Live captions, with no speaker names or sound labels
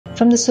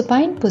From the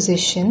supine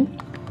position,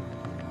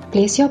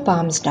 place your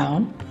palms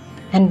down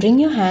and bring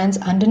your hands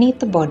underneath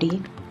the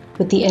body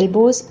with the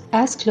elbows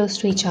as close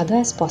to each other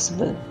as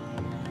possible.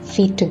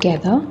 Feet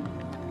together.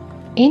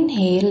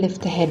 Inhale,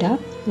 lift the head up,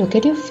 look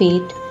at your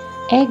feet.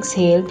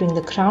 Exhale, bring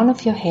the crown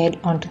of your head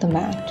onto the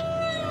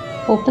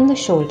mat. Open the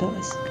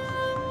shoulders.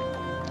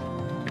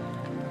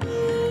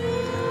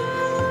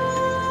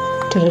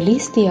 To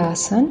release the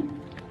asana,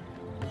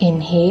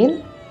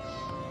 inhale,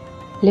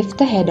 lift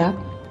the head up,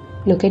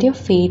 look at your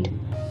feet,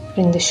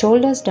 bring the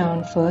shoulders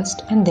down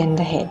first and then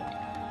the head.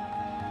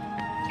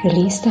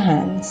 Release the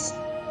hands.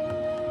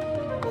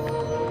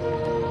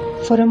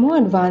 For a more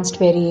advanced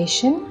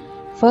variation,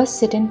 first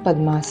sit in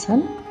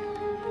Padmasana.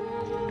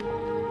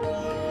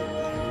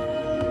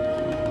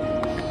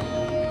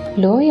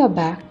 Lower your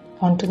back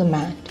onto the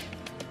mat.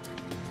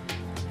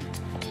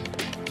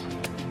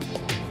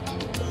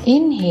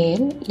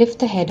 Inhale, lift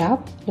the head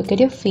up, look at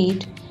your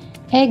feet.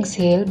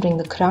 Exhale, bring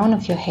the crown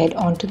of your head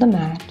onto the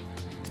mat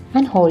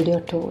and hold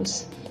your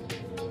toes.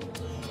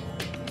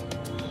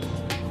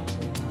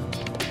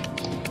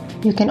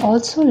 You can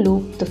also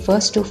loop the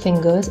first two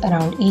fingers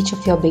around each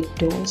of your big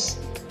toes.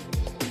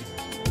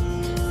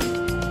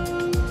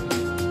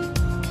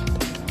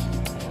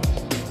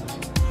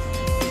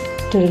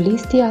 To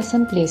release the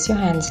asana, place your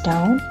hands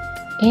down.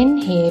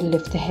 Inhale,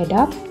 lift the head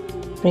up,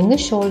 bring the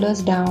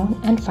shoulders down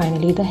and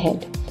finally the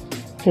head.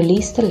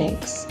 Release the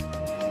legs.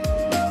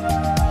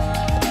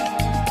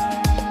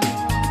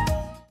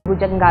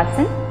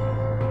 Bhujangasana.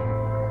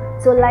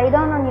 So lie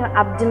down on your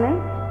abdomen.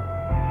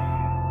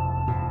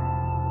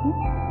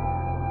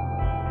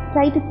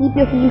 Try to keep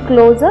your heel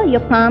closer,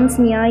 your palms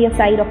near your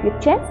side of your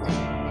chest.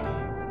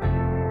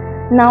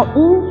 Now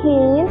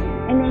inhale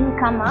and then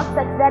come up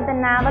such that the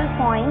navel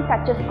point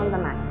touches on the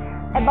mat.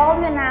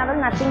 Above your navel,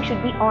 nothing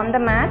should be on the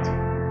mat.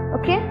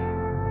 Okay?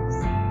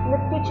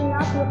 Lift your chin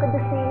up, look at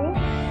the ceiling.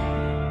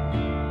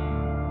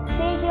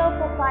 Stay here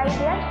for 5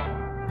 breaths.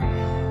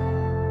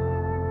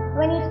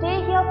 When you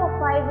stay here for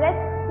 5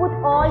 breaths, put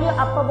all your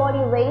upper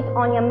body weight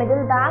on your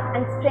middle back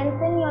and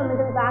strengthen your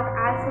middle back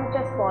as much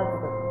as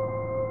possible.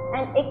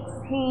 And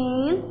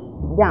exhale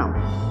down.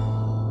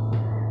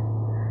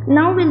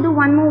 Now we'll do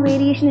one more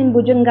variation in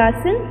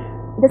Bhujangasana.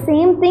 The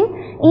same thing,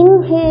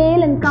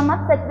 inhale and come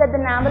up such that the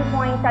navel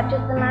point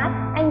touches the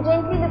mat and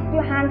gently lift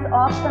your hands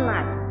off the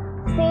mat.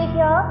 Stay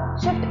here,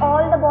 shift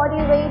all the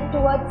body weight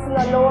towards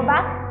your lower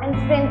back and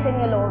strengthen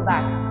your lower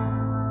back.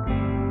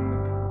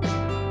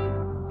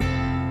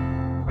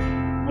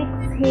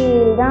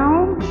 Exhale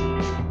down.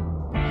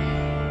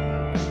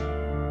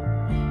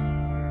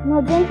 Now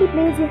gently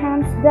place your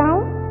hands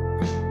down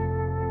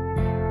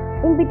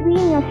in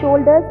between your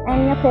shoulders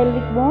and your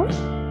pelvic bone.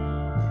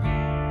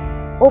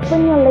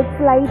 Open your legs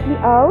slightly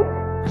out.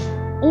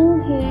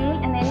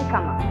 Inhale and then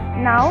come up.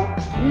 Now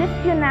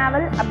lift your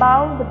navel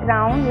above the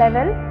ground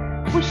level.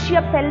 Push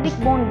your pelvic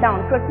bone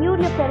down.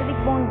 Protrude your pelvic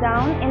bone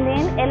down and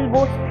then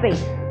elbow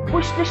straight.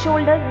 Push the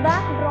shoulders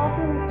back. Drop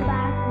your neck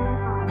back and then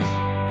arch.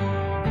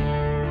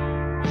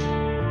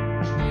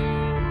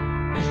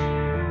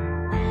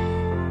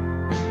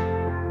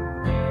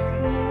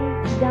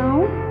 Exhale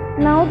down.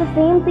 Now the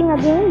same thing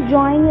again,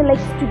 join your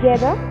legs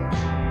together,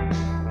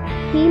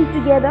 heel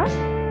together.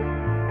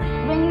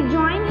 When you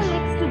join your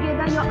legs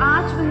together, your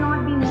arch will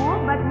not be more,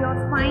 but your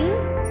spine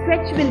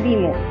stretch will be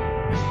more.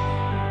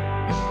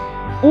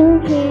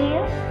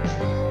 Inhale,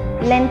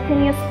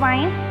 lengthen your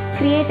spine,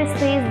 create a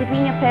space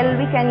between your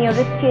pelvic and your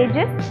rib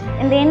cages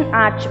and then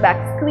arch back.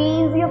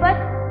 Squeeze your butt,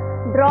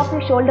 drop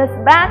your shoulders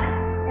back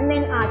and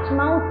then arch,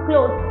 mouth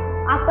closed,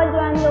 upper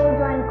joint, lower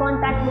joint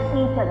contact with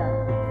each other.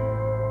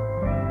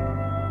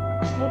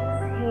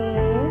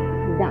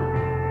 Exhale down.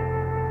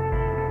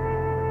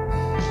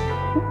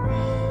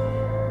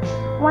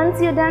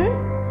 Once you're done,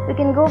 you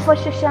can go for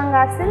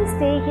Bhujangasana.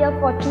 Stay here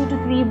for 2 to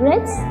 3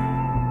 breaths.